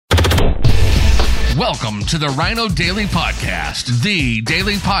Welcome to the Rhino Daily Podcast, the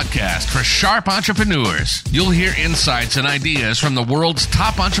daily podcast for sharp entrepreneurs. You'll hear insights and ideas from the world's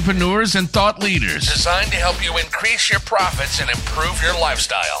top entrepreneurs and thought leaders, designed to help you increase your profits and improve your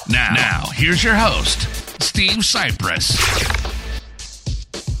lifestyle. Now here's your host, Steve Cypress.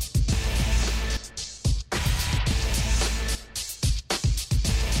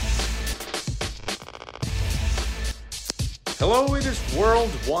 Hello, it is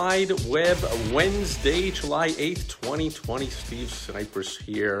World Wide Web Wednesday, July 8th, 2020. Steve Cypress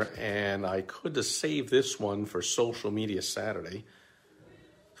here, and I could have saved this one for Social Media Saturday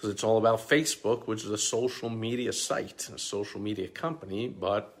because it's all about Facebook, which is a social media site, a social media company,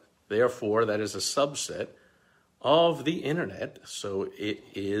 but therefore that is a subset of the internet, so it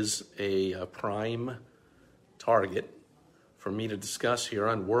is a prime target for me to discuss here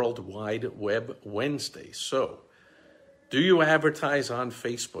on World Wide Web Wednesday. So, do you advertise on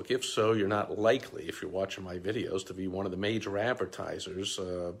Facebook? If so, you're not likely, if you're watching my videos, to be one of the major advertisers.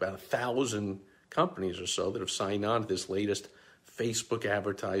 About 1,000 companies or so that have signed on to this latest Facebook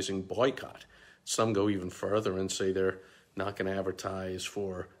advertising boycott. Some go even further and say they're not going to advertise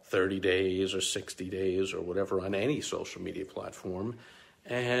for 30 days or 60 days or whatever on any social media platform.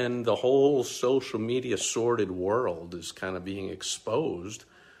 And the whole social media sordid world is kind of being exposed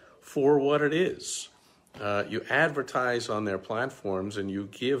for what it is. You advertise on their platforms and you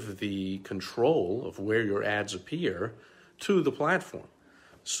give the control of where your ads appear to the platform.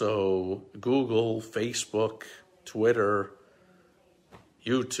 So Google, Facebook, Twitter,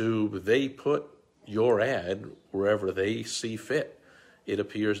 YouTube, they put your ad wherever they see fit. It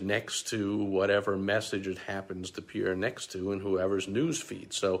appears next to whatever message it happens to appear next to in whoever's news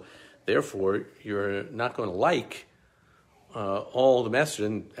feed. So therefore, you're not going to like all the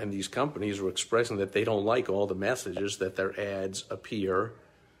messaging, and these companies are expressing that they don't like all the messages that their ads appear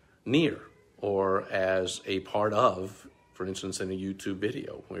near or as a part of, for instance, in a YouTube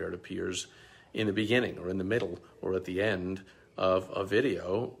video where it appears in the beginning or in the middle or at the end of a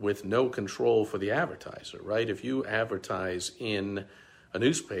video with no control for the advertiser, right? If you advertise in a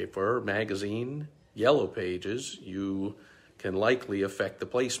newspaper, magazine, yellow pages, you can likely affect the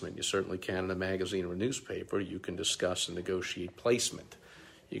placement. You certainly can in a magazine or a newspaper. You can discuss and negotiate placement.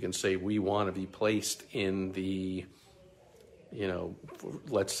 You can say, we want to be placed in the,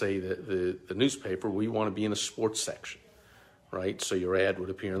 let's say the newspaper, we want to be in the sports section, right? So your ad would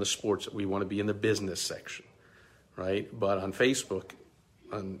appear in the sports, we want to be in the business section, right? But on Facebook,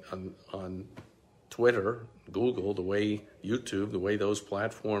 on Twitter, Google, YouTube, the way those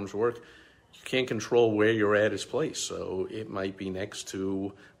platforms work, you can't control where your ad is placed, so it might be next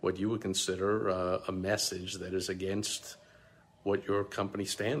to what you would consider a message that is against what your company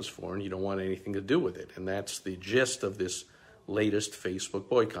stands for, and you don't want anything to do with it. And that's the gist of this latest Facebook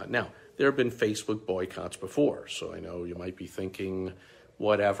boycott. Now, there have been Facebook boycotts before, so I know you might be thinking,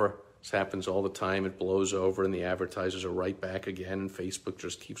 whatever, this happens all the time, it blows over, and the advertisers are right back again, and Facebook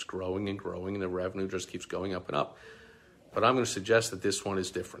just keeps growing and growing, and the revenue just keeps going up and up. But I'm going to suggest that this one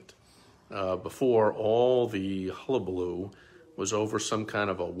is different. Before, all the hullabaloo was over some kind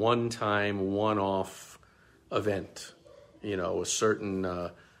of a one-time, one-off event. A certain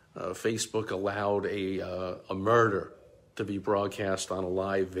Facebook allowed a murder to be broadcast on a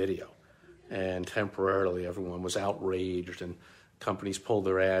live video, and temporarily everyone was outraged, and companies pulled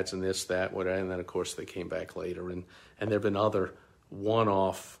their ads and this, that, whatever, and then of course they came back later. And there have been other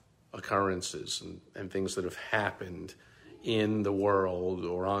one-off occurrences and things that have happened in the world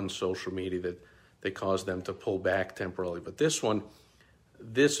or on social media that they caused them to pull back temporarily. But this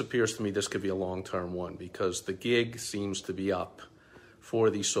appears to me this could be a long-term one, because the gig seems to be up for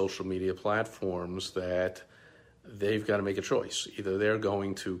these social media platforms that they've got to make a choice. Either they're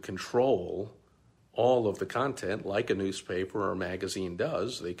going to control all of the content like a newspaper or a magazine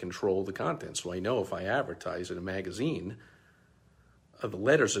does. They control the content. So I know if I advertise in a magazine, the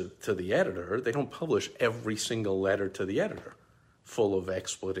letters to the editor, they don't publish every single letter to the editor full of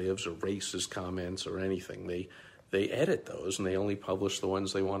expletives or racist comments or anything. They edit those, and they only publish the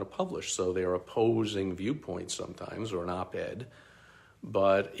ones they want to publish. So they're opposing viewpoints sometimes, or an op-ed,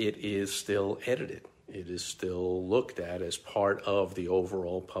 but it is still edited. It is still looked at as part of the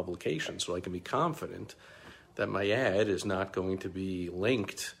overall publication. So I can be confident that my ad is not going to be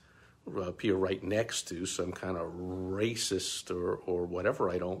linked, appear right next to some kind of racist or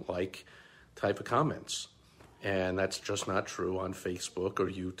whatever I don't like type of comments. And that's just not true on Facebook or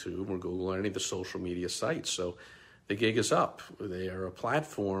YouTube or Google or any of the social media sites. So the gig is up. They are a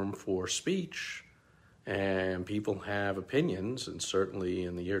platform for speech, and people have opinions. And certainly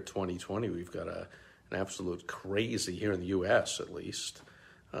in the year 2020, we've got an absolute crazy, here in the U.S. at least,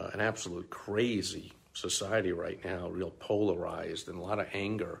 an absolute crazy society right now, real polarized and a lot of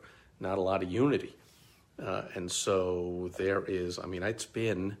anger, not a lot of unity. And so there is, this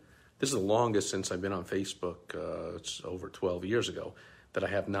is the longest since I've been on Facebook, it's over 12 years ago, that I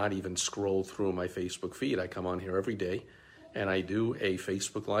have not even scrolled through my Facebook feed. I come on here every day, and I do a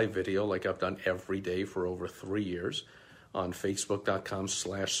Facebook Live video like I've done every day for over 3 years on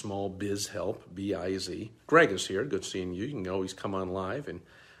facebook.com/smallbizhelp, B-I-Z. Greg is here. Good seeing you. You can always come on live and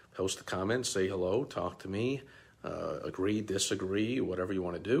post a comment, say hello, talk to me, agree, disagree, whatever you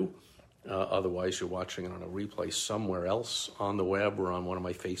want to do. Otherwise, you're watching it on a replay somewhere else on the web or on one of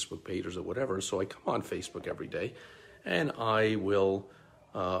my Facebook pages or whatever. So I come on Facebook every day, and I will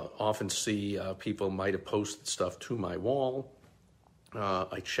often see people might have posted stuff to my wall.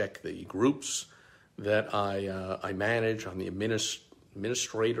 I check the groups that I manage. I'm the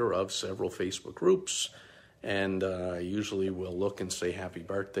administrator of several Facebook groups, and I usually will look and say happy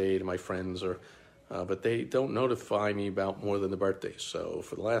birthday to my friends, but they don't notify me about more than the birthdays. So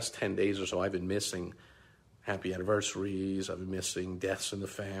for the last 10 days or so, I've been missing happy anniversaries. I've been missing deaths in the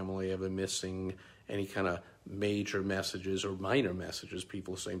family. I've been missing any kind of major messages or minor messages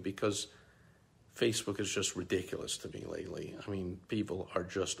people are saying, because Facebook is just ridiculous to me lately. I mean, people are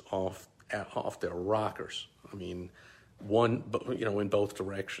just off their rockers. I mean, in both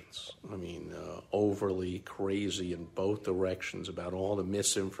directions. I mean, overly crazy in both directions about all the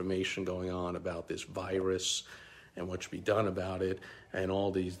misinformation going on about this virus and what should be done about it, and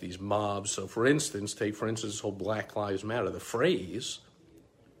all these mobs. So, for instance, take this whole Black Lives Matter. The phrase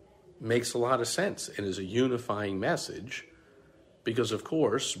makes a lot of sense and is a unifying message because, of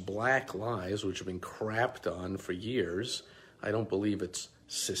course, black lives, which have been crapped on for years, I don't believe it's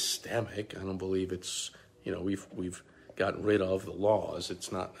systemic. I don't believe it's, we've gotten rid of the laws.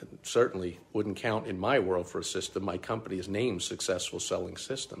 It's not, certainly wouldn't count in my world for a system. My company is named Successful Selling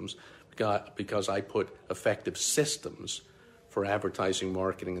Systems because I put effective systems for advertising,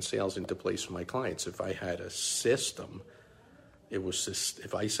 marketing, and sales into place for my clients. If I had a system,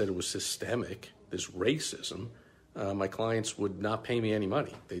 if I said it was systemic, this racism, my clients would not pay me any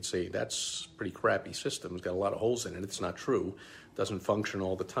money. They'd say, that's a pretty crappy system. It's got a lot of holes in it. It's not true. It doesn't function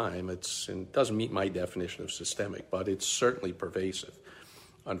all the time. It doesn't meet my definition of systemic, but it's certainly pervasive.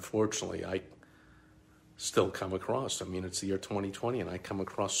 Unfortunately, I still come across, it's the year 2020, and I come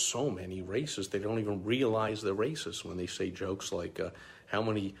across so many racists, they don't even realize they're racist when they say jokes like, how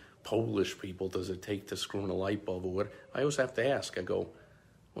many Polish people does it take to screw in a light bulb or what? I always have to ask, I go,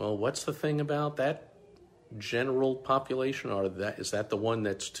 well, what's the thing about that general population, or is that the one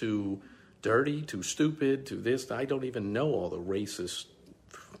that's too dirty, too stupid, too this? I don't even know all the racist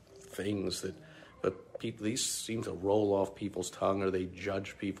things but people, these seem to roll off people's tongue, or they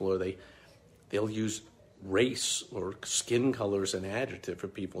judge people, or they'll use race or skin color as an adjective for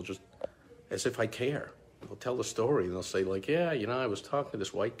people, just as if I care. They'll tell the story and they'll say like, yeah, I was talking to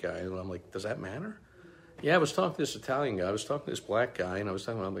this white guy, and I'm like, does that matter? Yeah, I was talking to this Italian guy, I was talking to this black guy, and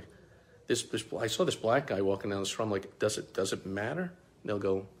I'm like, I saw this black guy walking down the street. I'm like, does it matter? And they'll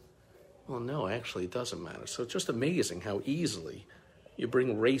go, well, no, actually, it doesn't matter. So it's just amazing how easily you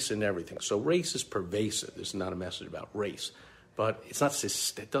bring race into everything. So race is pervasive. This is not a message about race, but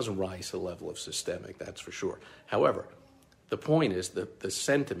it doesn't rise to the level of systemic, that's for sure. However, the point is that the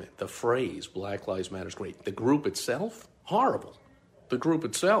sentiment, the phrase, Black Lives Matter is great. The group itself, horrible. The group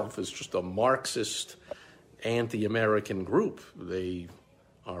itself is just a Marxist, anti-American group. They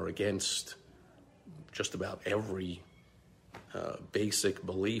are against just about every basic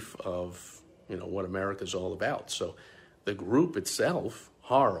belief of, what America's all about. So the group itself,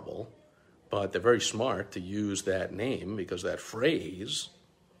 horrible, but they're very smart to use that name because that phrase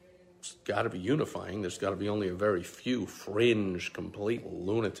has got to be unifying. There's got to be only a very few fringe, complete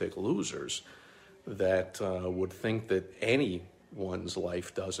lunatic losers that would think that anyone's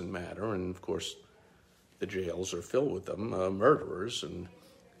life doesn't matter. And, of course, the jails are filled with them, murderers and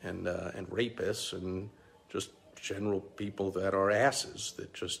rapists and just general people that are asses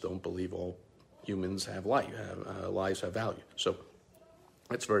that just don't believe all humans have lives have value. So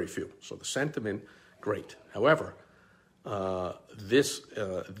that's very few. So the sentiment, great. However, this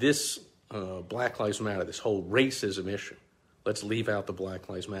Black Lives Matter, this whole racism issue, let's leave out the Black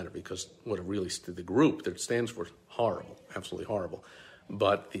Lives Matter because what it really, the group that it stands for, horrible, absolutely horrible.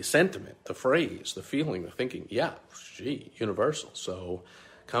 But the sentiment, the phrase, the feeling, the thinking, yeah, universal. So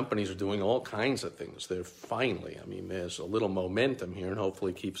companies are doing all kinds of things. They're finally, there's a little momentum here and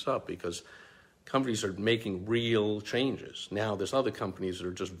hopefully it keeps up because companies are making real changes. Now, there's other companies that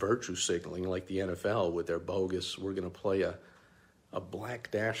are just virtue signaling, like the NFL with their bogus, we're going to play a black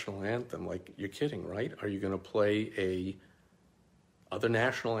national anthem. Like, you're kidding, right? Are you going to play other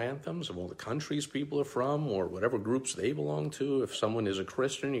national anthems of all the countries people are from or whatever groups they belong to. If someone is a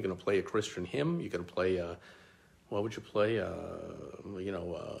Christian, you're going to play a Christian hymn. You're going to play, what would you play?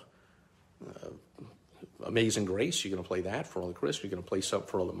 Amazing Grace. You're going to play that for all the Christians. You're going to play something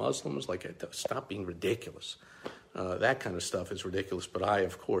for all the Muslims. Stop being ridiculous. That kind of stuff is ridiculous. But I,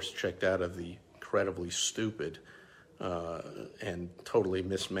 of course, checked out of the incredibly stupid and totally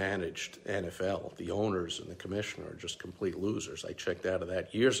mismanaged NFL. The owners and the commissioner are just complete losers. I checked out of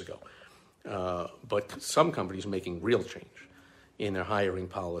that years ago. But some companies making real change in their hiring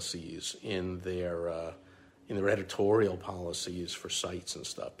policies, in their editorial policies for sites and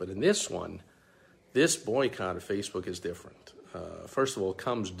stuff. But in this one, this boycott of Facebook is different. First of all, it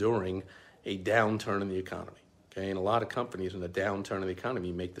comes during a downturn in the economy. Okay, and a lot of companies in a downturn in the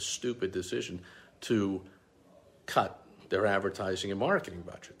economy make the stupid decision to cut their advertising and marketing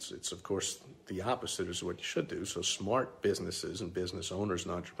budgets. It's, of course, the opposite is what you should do. So smart businesses and business owners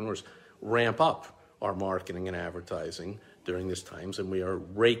and entrepreneurs ramp up our marketing and advertising during these times, and we are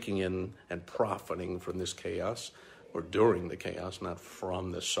raking in and profiting from this chaos, or during the chaos, not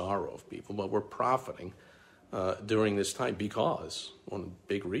from the sorrow of people, but we're profiting during this time because, one of the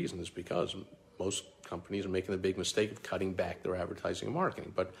big reasons is because most companies are making the big mistake of cutting back their advertising and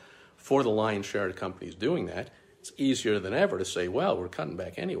marketing. But for the lion's share of companies doing that, it's easier than ever to say, well, we're cutting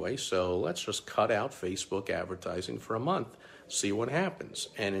back anyway, so let's just cut out Facebook advertising for a month, see what happens.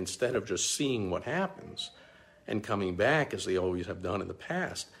 And instead of just seeing what happens and coming back as they always have done in the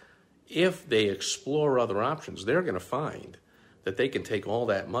past, if they explore other options, they're going to find that they can take all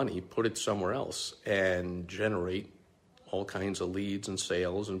that money, put it somewhere else, and generate all kinds of leads and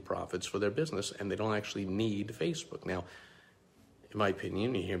sales and profits for their business, and they don't actually need Facebook. Now, in my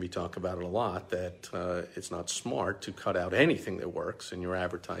opinion, you hear me talk about it a lot, that it's not smart to cut out anything that works in your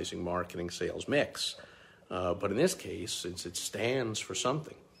advertising, marketing, sales mix. But in this case, since it stands for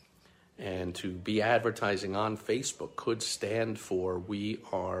something, and to be advertising on Facebook could stand for we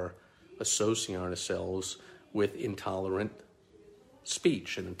are associating ourselves with intolerant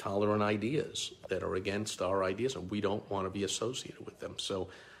speech and intolerant ideas that are against our ideas, and we don't want to be associated with them. So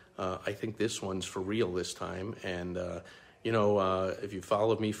I think this one's for real this time. And, if you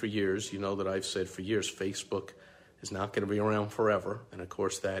followed me for years, you know that I've said for years Facebook is not going to be around forever. And, of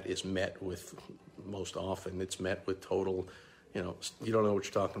course, that is met with, most often, it's met with total, you don't know what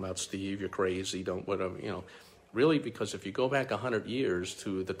you're talking about, Steve, you're crazy, don't whatever, Really, because if you go back 100 years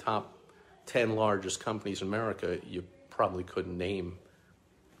to the top 10 largest companies in America, you probably couldn't name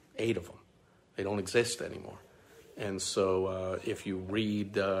 8 of them. They don't exist anymore. And so if you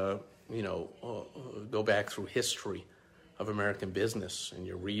read, go back through history of American business and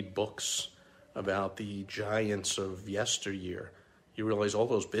you read books about the giants of yesteryear, you realize all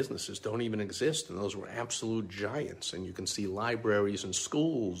those businesses don't even exist, and those were absolute giants. And you can see libraries and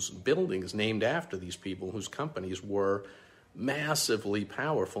schools, buildings named after these people whose companies were massively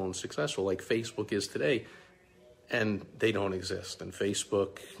powerful and successful, like Facebook is today, and they don't exist. And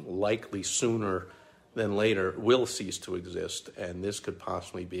Facebook, likely sooner than later, will cease to exist, and this could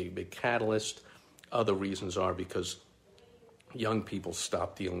possibly be a big catalyst. Other reasons are because young people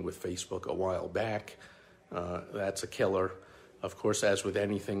stopped dealing with Facebook a while back. That's a killer. Of course, as with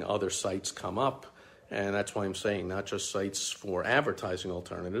anything, other sites come up, and that's why I'm saying not just sites for advertising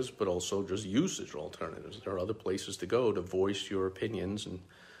alternatives, but also just usage alternatives. There are other places to go to voice your opinions and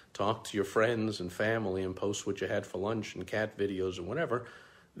talk to your friends and family and post what you had for lunch and cat videos and whatever,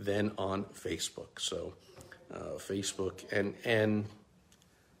 than on Facebook. So Facebook, and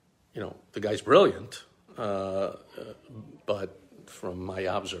the guy's brilliant, but from my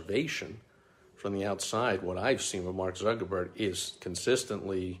observation, from the outside, what I've seen with Mark Zuckerberg is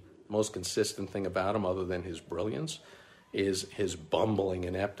consistently, the most consistent thing about him, other than his brilliance, is his bumbling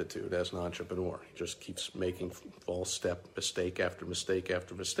ineptitude as an entrepreneur. He just keeps making false step, mistake after mistake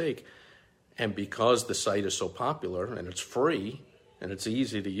after mistake. And because the site is so popular, and it's free, and it's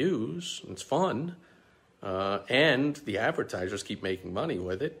easy to use, and it's fun, and the advertisers keep making money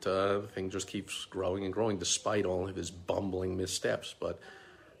with it, the thing just keeps growing and growing despite all of his bumbling missteps. But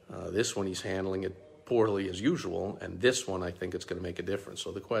this one, he's handling it poorly as usual, and this one, I think it's going to make a difference.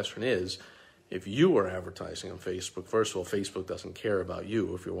 So the question is, if you are advertising on Facebook, first of all, Facebook doesn't care about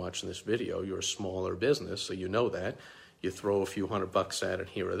you. If you're watching this video, you're a smaller business, so you know that. You throw a few $100 at it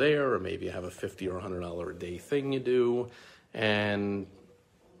here or there, or maybe you have a $50 or $100 a day thing you do, and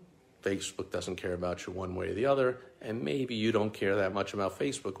Facebook doesn't care about you one way or the other, and maybe you don't care that much about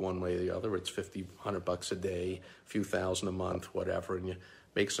Facebook one way or the other. It's $50, $100 a day, a few thousand a month, whatever, and you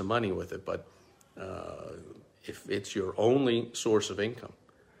make some money with it. But if it's your only source of income,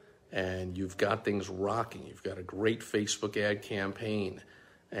 and you've got things rocking, you've got a great Facebook ad campaign,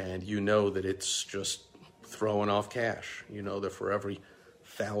 and you know that it's just throwing off cash. You know that for every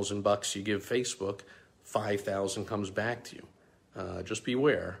 $1,000 you give Facebook, 5,000 comes back to you. Just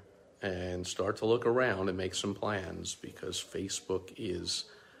beware and start to look around and make some plans, because Facebook is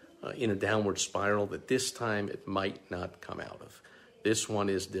in a downward spiral that this time it might not come out of. This one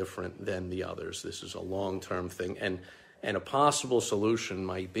is different than the others. This is a long-term thing. And a possible solution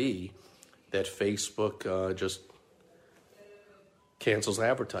might be that Facebook just cancels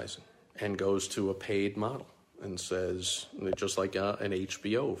advertising and goes to a paid model and says, just like an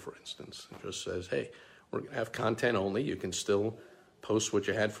HBO, for instance, it just says, hey, we're going to have content only. You can still post what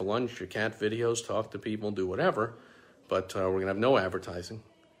you had for lunch, your cat videos, talk to people, do whatever, but we're going to have no advertising.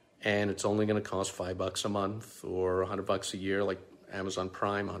 And it's only going to cost $5 a month or $100 a year, like Amazon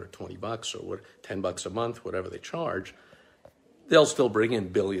Prime, $120 or $10 a month, whatever they charge. They'll still bring in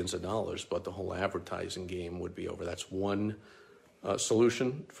billions of dollars, but the whole advertising game would be over. That's one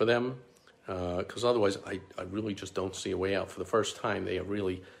solution for them, because otherwise I really just don't see a way out. For the first time, they have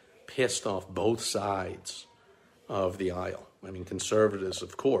really pissed off both sides of the aisle. I mean, conservatives,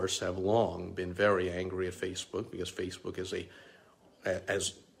 of course, have long been very angry at Facebook, because Facebook is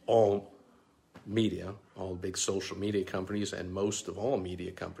as all media, all big social media companies, and most of all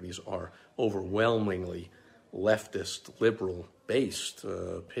media companies are overwhelmingly leftist, liberal-based,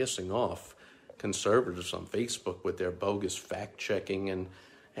 pissing off conservatives on Facebook with their bogus fact-checking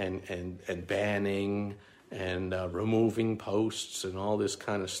and banning and removing posts and all this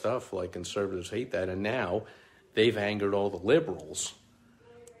kind of stuff. Like, conservatives hate that, and now they've angered all the liberals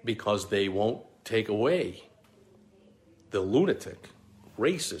because they won't take away the lunatic,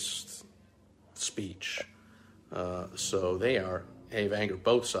 racist speech. So they've angered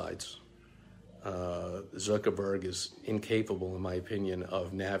both sides. Zuckerberg is incapable, in my opinion,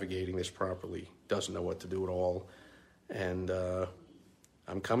 of navigating this properly, doesn't know what to do at all. And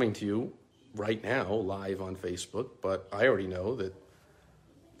I'm coming to you right now live on Facebook, but I already know that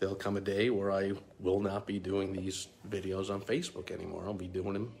there'll come a day where I will not be doing these videos on Facebook anymore. I'll be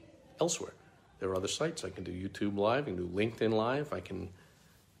doing them elsewhere. There are other sites. I can do YouTube Live, I can do LinkedIn Live, I can,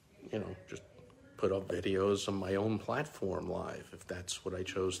 just put up videos on my own platform live if that's what I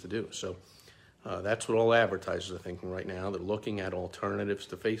chose to do. So that's what all advertisers are thinking right now. They're looking at alternatives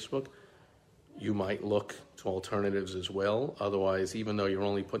to Facebook. You might look to alternatives as well. Otherwise, even though you're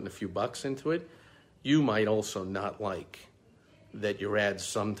only putting a few bucks into it, you might also not like that your ads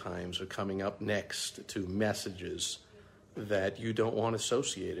sometimes are coming up next to messages that you don't want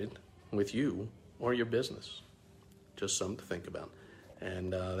associated with you or your business. Just something to think about.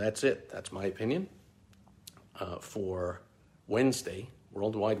 And that's it. That's my opinion for Wednesday,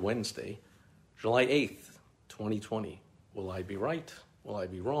 Worldwide Wednesday, July 8th, 2020. Will I be right? Will I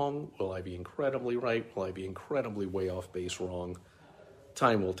be wrong? Will I be incredibly right? Will I be incredibly way off base wrong?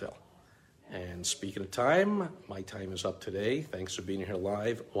 Time will tell. And speaking of time, my time is up today. Thanks for being here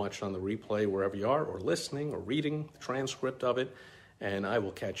live, watching on the replay wherever you are, or listening or reading the transcript of it. And I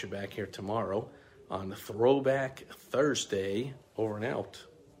will catch you back here tomorrow on Throwback Thursday. Over and out.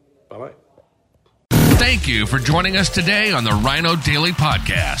 Bye-bye. Thank you for joining us today on the Rhino Daily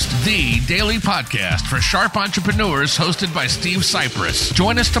Podcast, the daily podcast for sharp entrepreneurs, hosted by Steve Cypress.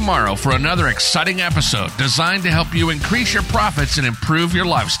 Join us tomorrow for another exciting episode designed to help you increase your profits and improve your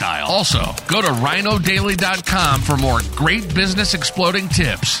lifestyle. Also, go to rhinodaily.com for more great business exploding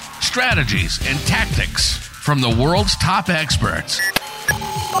tips, strategies, and tactics from the world's top experts.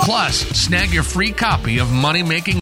 Plus, snag your free copy of Money Making